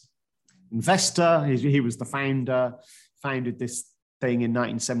famous investor. He was the founded this thing in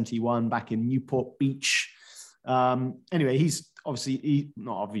 1971 back in Newport Beach. Anyway, he's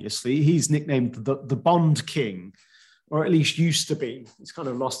he's nicknamed the Bond King, or at least used to be. He's kind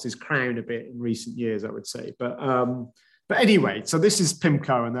of lost his crown a bit in recent years, I would say. But anyway, so this is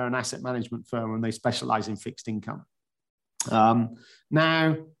PIMCO, and they're an asset management firm, and they specialize in fixed income.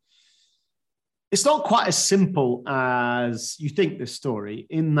 Now, it's not quite as simple as you think, this story,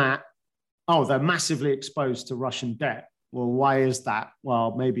 in that, they're massively exposed to Russian debt. Well, why is that?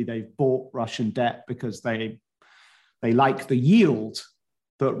 Well, maybe they've bought Russian debt because they like the yield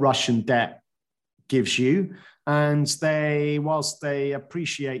that Russian debt gives you. And whilst they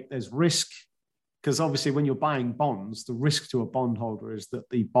appreciate there's risk, because obviously when you're buying bonds, the risk to a bondholder is that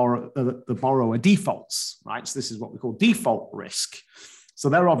the borrower defaults, right? So this is what we call default risk. So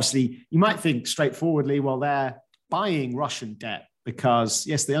they're obviously, you might think straightforwardly, well, they're buying Russian debt because,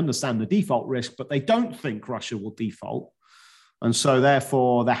 yes, they understand the default risk, but they don't think Russia will default. And so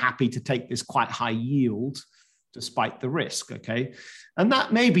therefore, they're happy to take this quite high yield despite the risk, okay? And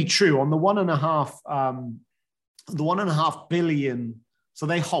that may be true on the $1.5 billion. So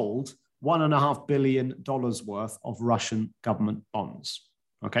they hold $1.5 billion worth of Russian government bonds,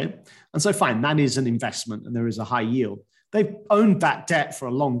 okay? And so fine, that is an investment and there is a high yield. They've owned that debt for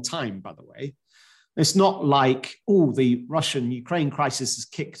a long time, by the way. It's not like, the Russian-Ukraine crisis has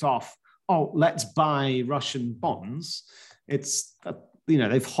kicked off. Let's buy Russian bonds. It's,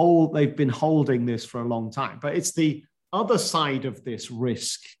 they've been holding this for a long time. But it's the other side of this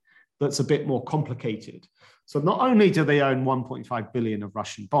risk that's a bit more complicated. So not only do they own 1.5 billion of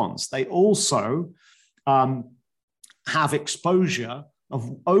Russian bonds, they also have exposure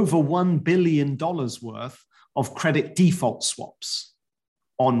of over $1 billion worth of credit default swaps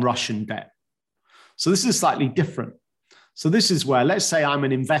on Russian debt. So this is slightly different. So this is where, let's say I'm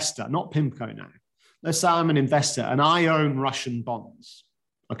an investor, not PIMCO now. Let's say I'm an investor and I own Russian bonds,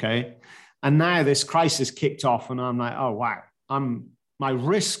 okay? And now this crisis kicked off and I'm like, oh, wow, my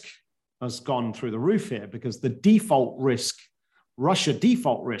risk has gone through the roof here because the default risk, Russia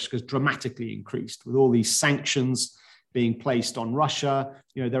default risk has dramatically increased with all these sanctions being placed on Russia.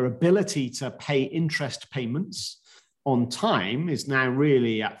 Their ability to pay interest payments on time is now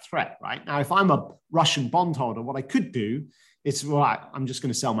really at threat, right? Now, if I'm a Russian bondholder, what I could do is, I'm just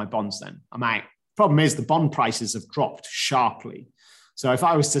going to sell my bonds then. I'm out. Problem is the bond prices have dropped sharply. So if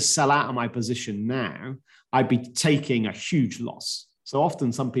I was to sell out of my position now, I'd be taking a huge loss. So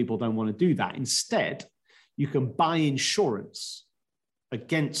often some people don't want to do that. Instead, you can buy insurance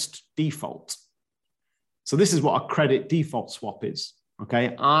against default. So this is what a credit default swap is. Okay,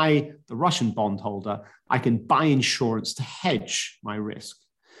 the Russian bondholder, I can buy insurance to hedge my risk.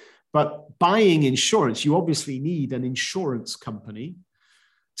 But buying insurance, you obviously need an insurance company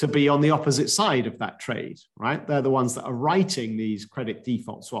to be on the opposite side of that trade, right? They're the ones that are writing these credit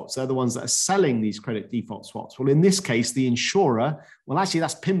default swaps. They're the ones that are selling these credit default swaps. Well, in this case, the insurer, actually,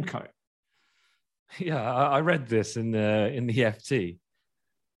 that's PIMCO. Yeah, I read this in the FT.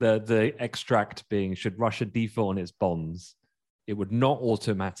 The extract being, should Russia default on its bonds, it would not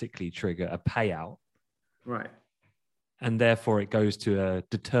automatically trigger a payout. Right. And therefore it goes to a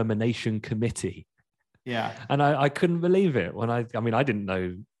determination committee. Yeah. And I couldn't believe it when I didn't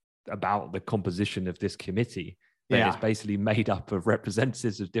know about the composition of this committee. That it's basically made up of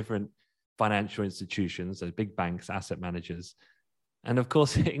representatives of different financial institutions, so big banks, asset managers. And of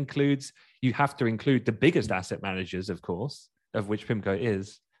course you have to include the biggest asset managers, of course, of which PIMCO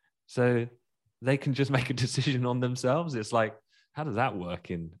is. So they can just make a decision on themselves. It's like, how does that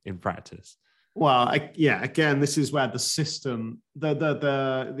work in practice? Well, again, this is where the system,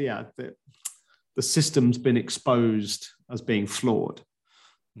 the system's been exposed as being flawed.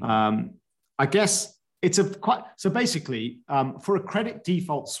 I guess so basically, for a credit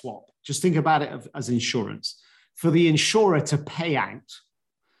default swap, just think about it as insurance. For the insurer to pay out,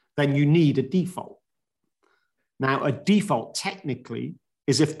 then you need a default. Now, a default technically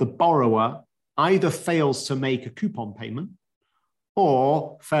is if the borrower either fails to make a coupon payment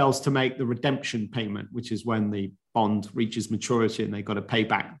or fails to make the redemption payment, which is when the bond reaches maturity and they've got to pay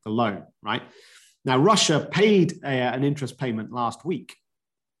back the loan, right? Now, Russia paid an interest payment last week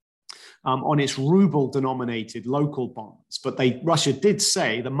on its ruble-denominated local bonds, but Russia did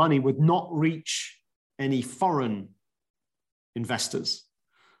say the money would not reach any foreign investors.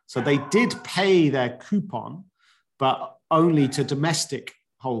 So they did pay their coupon, but only to domestic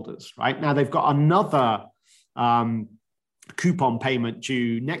holders, right? Now, they've got another coupon payment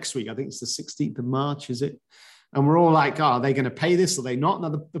due next week. I think it's the 16th of March, is it? And we're all like, are they going to pay this? Are they not?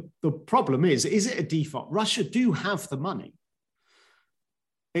 Now, the problem is it a default? Russia do have the money.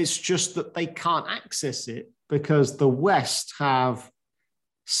 It's just that they can't access it because the West have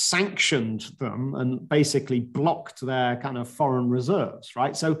sanctioned them and basically blocked their kind of foreign reserves,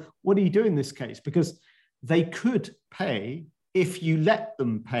 right? So what do you do in this case? Because they could pay if you let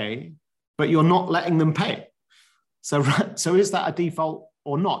them pay, but you're not letting them pay. So is that a default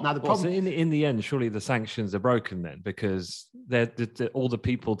or not? Now, the problem... So in the end, surely the sanctions are broken then, because all the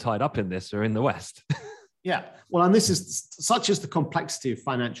people tied up in this are in the West. Yeah. Well, and this is such as the complexity of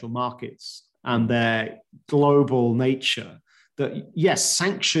financial markets and their global nature that, yes,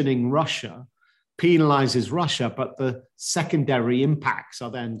 sanctioning Russia penalizes Russia, but the secondary impacts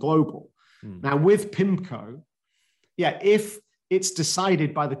are then global. Now, with PIMCO, if it's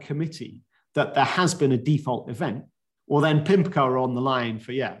decided by the committee that there has been a default event, well, then PIMCO are on the line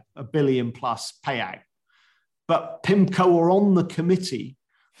for, $1 billion plus payout. But PIMCO are on the committee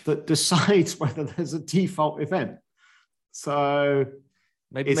that decides whether there's a default event. So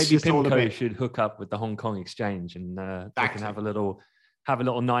maybe PIMCO should hook up with the Hong Kong Exchange and they can have a little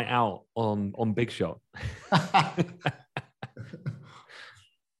night out on Big Shot.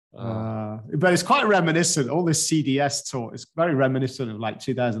 But it's quite reminiscent. All this CDS talk is very reminiscent of like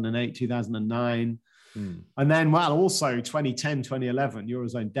 2008, 2009. And then, also 2010, 2011,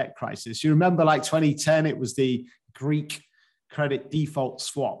 Eurozone debt crisis. You remember like 2010, it was the Greek credit default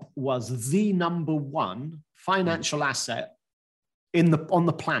swap was the number one financial asset on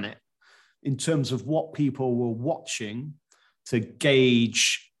the planet in terms of what people were watching to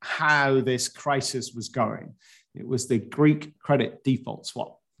gauge how this crisis was going. It was the Greek credit default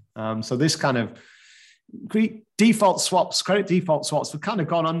swap. So this kind of Greek default swaps, credit default swaps, have kind of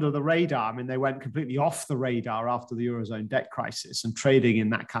gone under the radar. I mean, they went completely off the radar after the Eurozone debt crisis, and trading in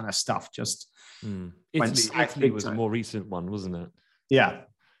that kind of stuff just Italy was a more recent one, wasn't it? Yeah.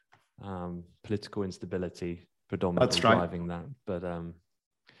 Political instability predominantly driving that. But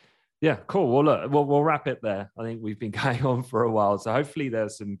cool. Well, look, we'll wrap it there. I think we've been going on for a while. So hopefully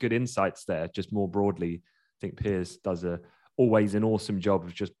there's some good insights there. Just more broadly, I think Piers does always an awesome job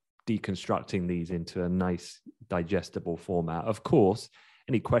of just deconstructing these into a nice digestible format. Of course,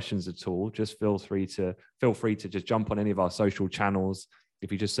 any questions at all, just feel free to just jump on any of our social channels.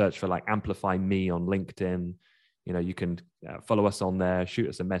 If you just search for like Amplify Me on LinkedIn, you can follow us on there, shoot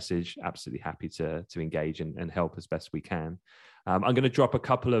us a message. Absolutely happy to engage and help as best we can. I'm going to drop a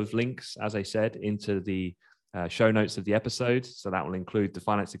couple of links, as I said, into the show notes of the episode. So that will include the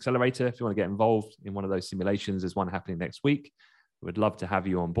Finance Accelerator. If you want to get involved in one of those simulations, there's one happening next week. We'd love to have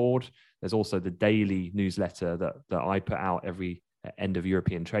you on board. There's also the daily newsletter that I put out every end of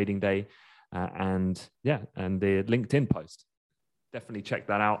European Trading Day. And the LinkedIn post. Definitely check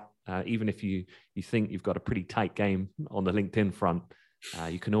that out. Even if you think you've got a pretty tight game on the LinkedIn front,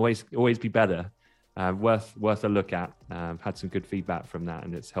 you can always be better. Worth a look at. Had some good feedback from that,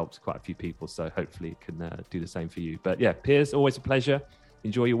 and it's helped quite a few people. So hopefully it can do the same for you. But yeah, Piers, always a pleasure.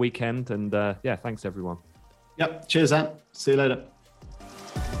 Enjoy your weekend, and thanks everyone. Yep. Cheers, Ant. See you later.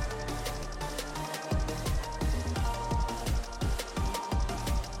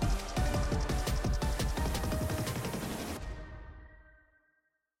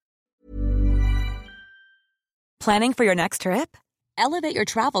 Planning for your next trip? Elevate your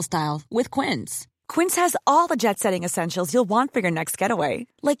travel style with Quince. Quince has all the jet-setting essentials you'll want for your next getaway,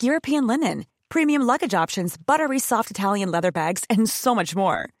 like European linen, premium luggage options, buttery soft Italian leather bags, and so much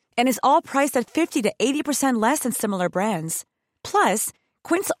more. And is all priced at 50 to 80% less than similar brands. Plus,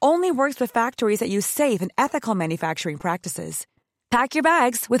 Quince only works with factories that use safe and ethical manufacturing practices. Pack your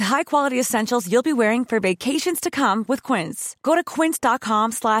bags with high-quality essentials you'll be wearing for vacations to come with Quince. Go to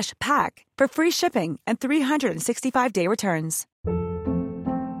quince.com/pack for free shipping and 365-day returns.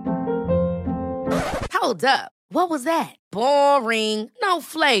 Hold up. What was that? Boring. No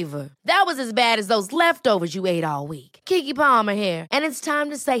flavor. That was as bad as those leftovers you ate all week. Keke Palmer here, and it's time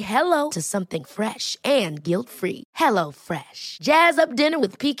to say hello to something fresh and guilt-free. Hello Fresh. Jazz up dinner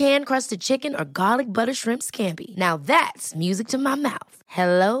with pecan-crusted chicken or garlic butter shrimp scampi. Now that's music to my mouth.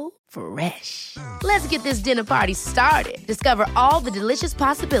 Hello Fresh. Let's get this dinner party started. Discover all the delicious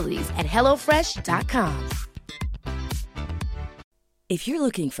possibilities at hellofresh.com. If you're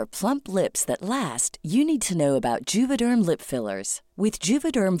looking for plump lips that last, you need to know about Juvederm lip fillers. With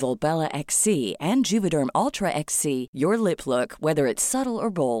Juvederm Volbella XC and Juvederm Ultra XC, your lip look, whether it's subtle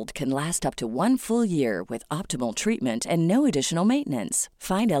or bold, can last up to 1 full year with optimal treatment and no additional maintenance.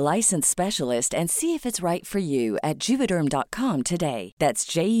 Find a licensed specialist and see if it's right for you at Juvederm.com today. That's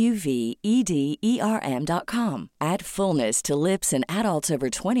JUVEDERM.com. Add fullness to lips in adults over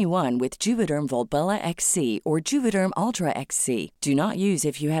 21 with Juvederm Volbella XC or Juvederm Ultra XC. Do not use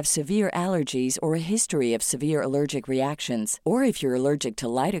if you have severe allergies or a history of severe allergic reactions, or if you're allergic to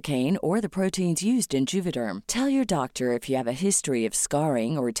lidocaine or the proteins used in Juvederm. Tell your doctor if you have a history of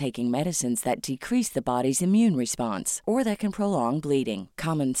scarring or taking medicines that decrease the body's immune response or that can prolong bleeding.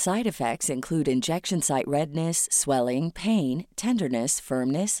 Common side effects include injection site redness, swelling, pain, tenderness,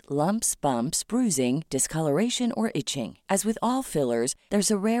 firmness, lumps, bumps, bruising, discoloration, or itching. As with all fillers,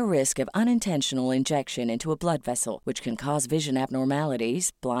 there's a rare risk of unintentional injection into a blood vessel, which can cause vision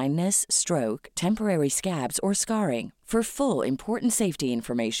abnormalities, blindness, stroke, temporary scabs, or scarring. For full, important safety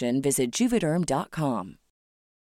information, visit Juvederm.com.